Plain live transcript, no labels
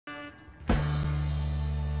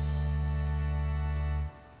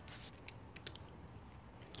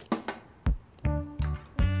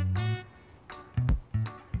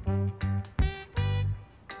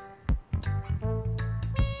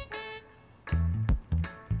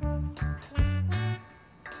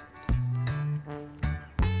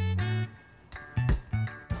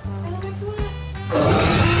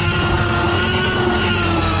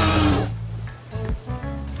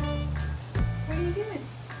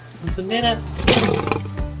It's a minute.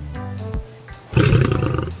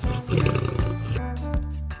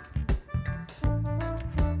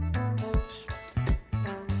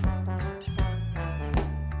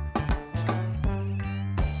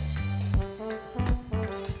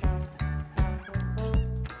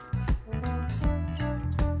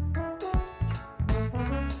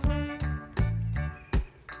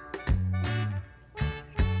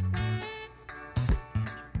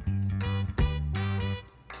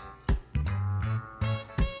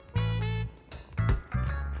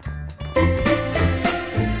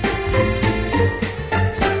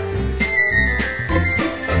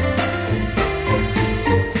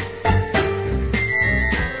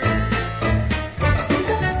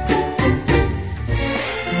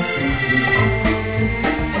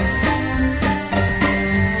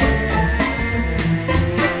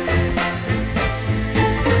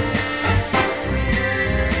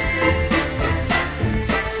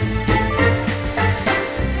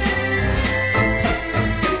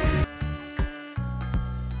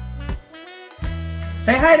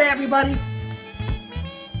 Say hi to everybody.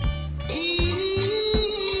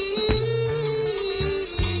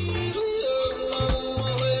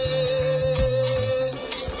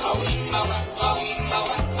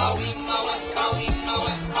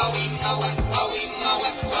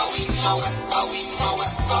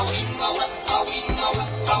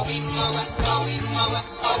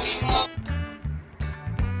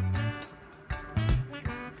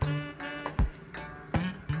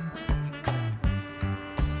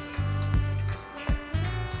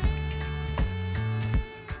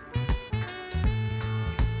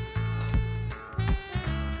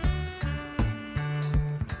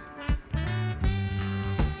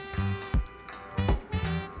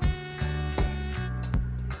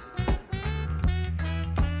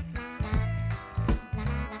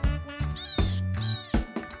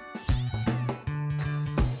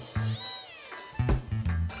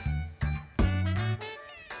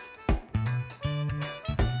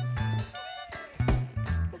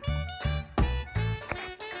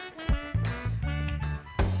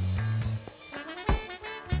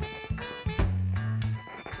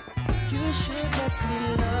 You should let me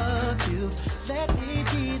love you. Let me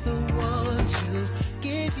be the one to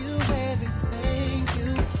give you everything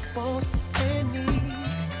you want and need.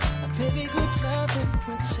 A baby, good love and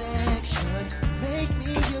protection. Make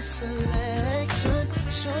me your selection.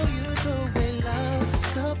 Show you the way love's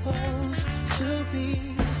supposed to be.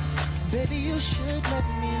 Baby, you should let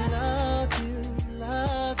me love you,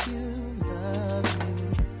 love you, love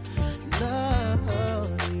you,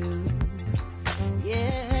 love you.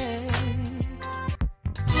 Yeah.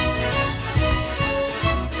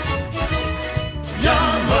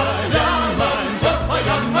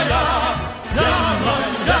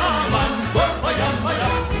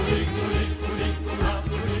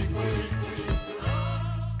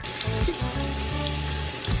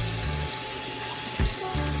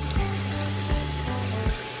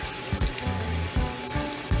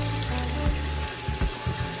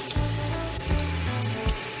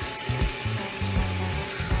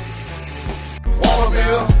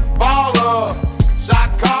 Baller, shot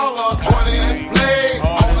caller, 20-inch blade,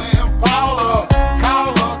 on the Impala,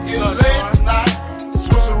 caller, get laid tonight.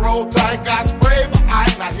 Switch and roll tight, got spray by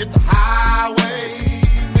ice. I hit the highway,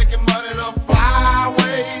 making money the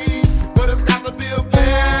flyway, but it's got to be a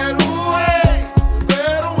better way,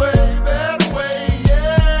 better way,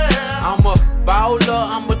 yeah. I'm a baller,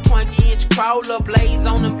 I'm a 20-inch crawler, blaze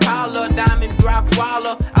on Impala, diamond drop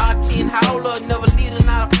waller, R10 howler, never leading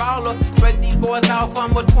out a faller. Break these boys off,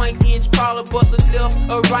 I'm a 20-inch crawler, bust a left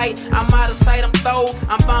or right, I'm out of sight, I'm throw,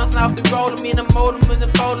 I'm bouncing off the road, I'm in the modem, in the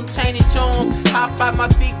fold, I'm chaining charm, hop out my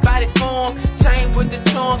big body form, chain with the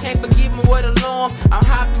charm, can't forget me with alarm, I'm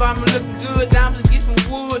hopping, I'm looking good, diamonds get from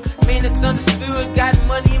wood, man it's understood, got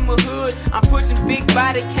money in my hood, I'm pushing big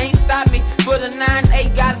body, can't stop me, for the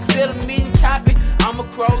 9-8, gotta settle me and copy, I'm a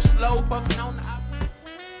crow slow, puffing on the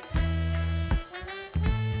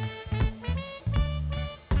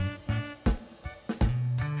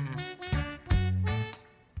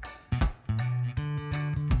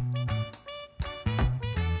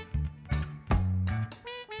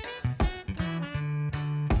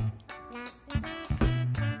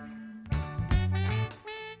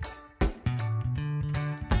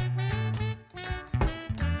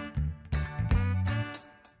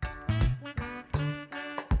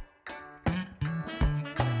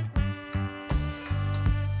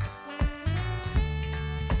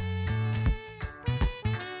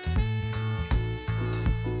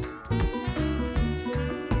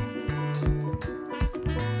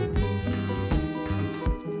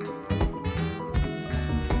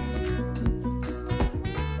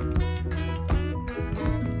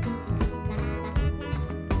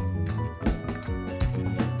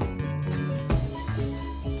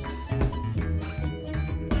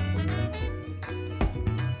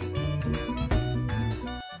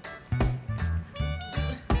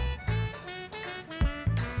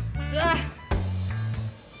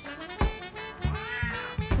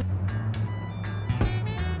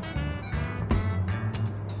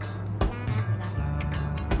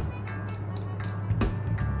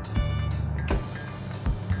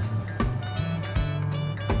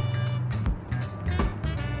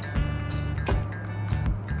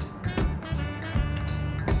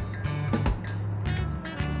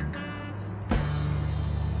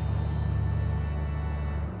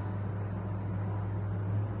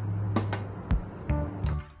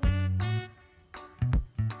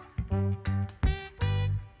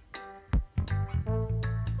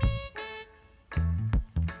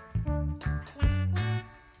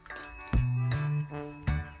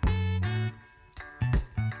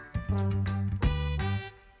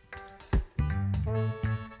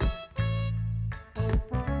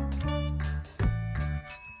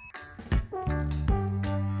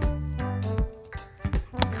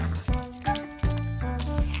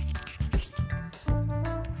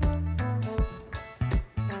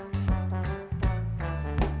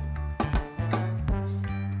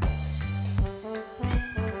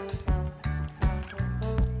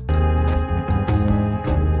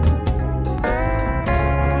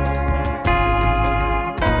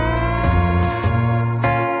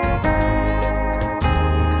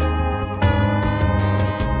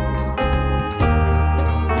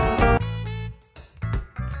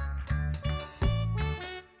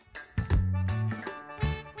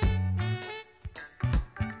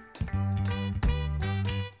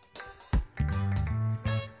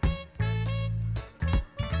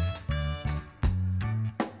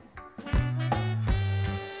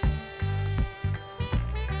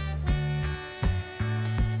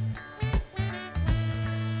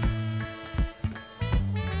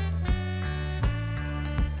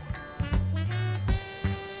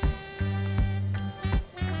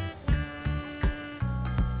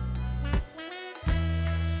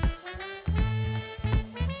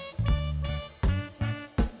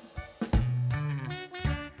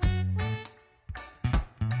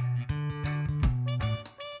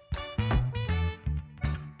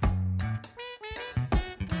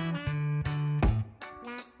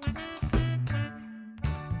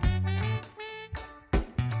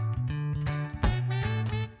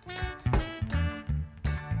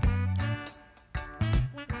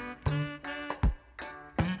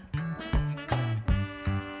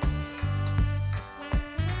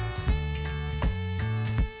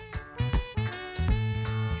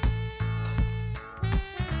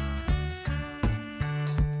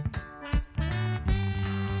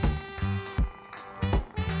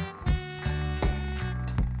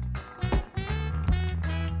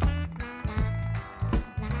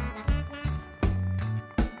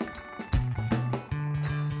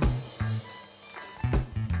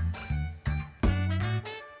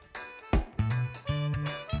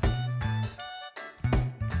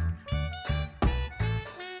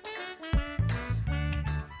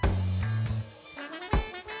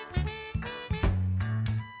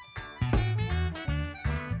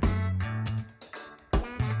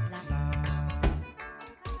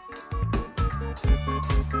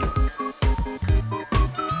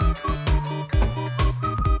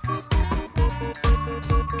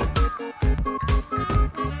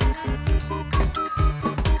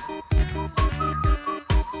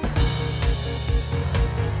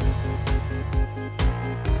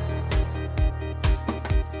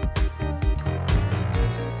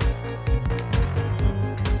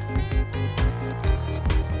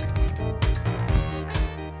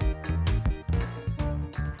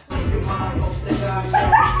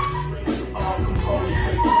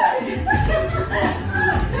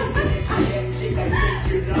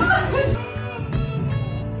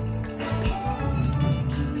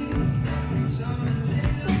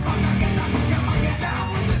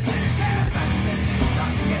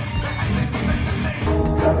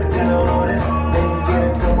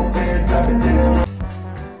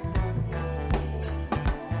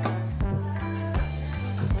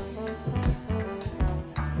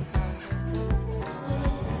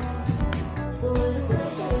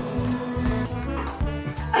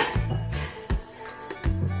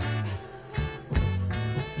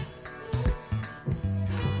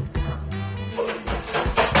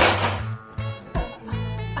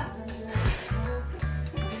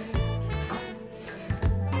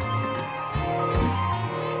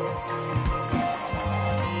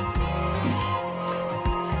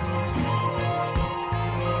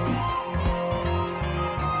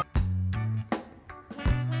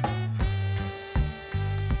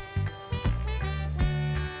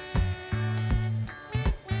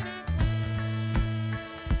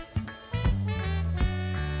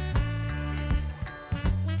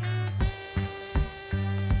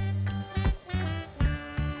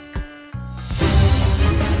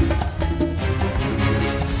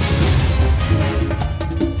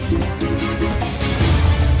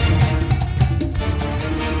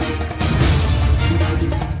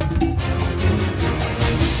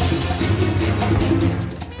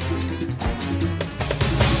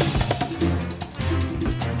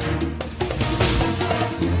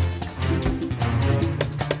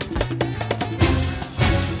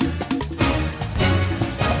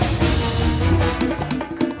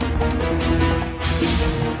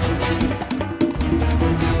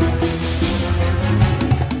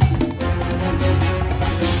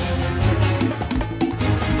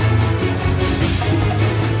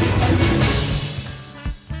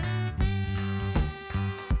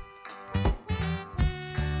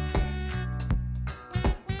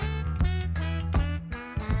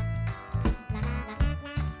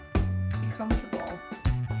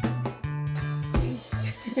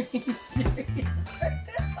Are you serious right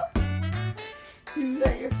now? You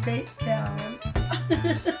let your face down.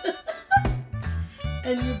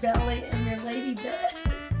 And your belly and your lady bed.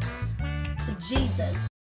 To Jesus.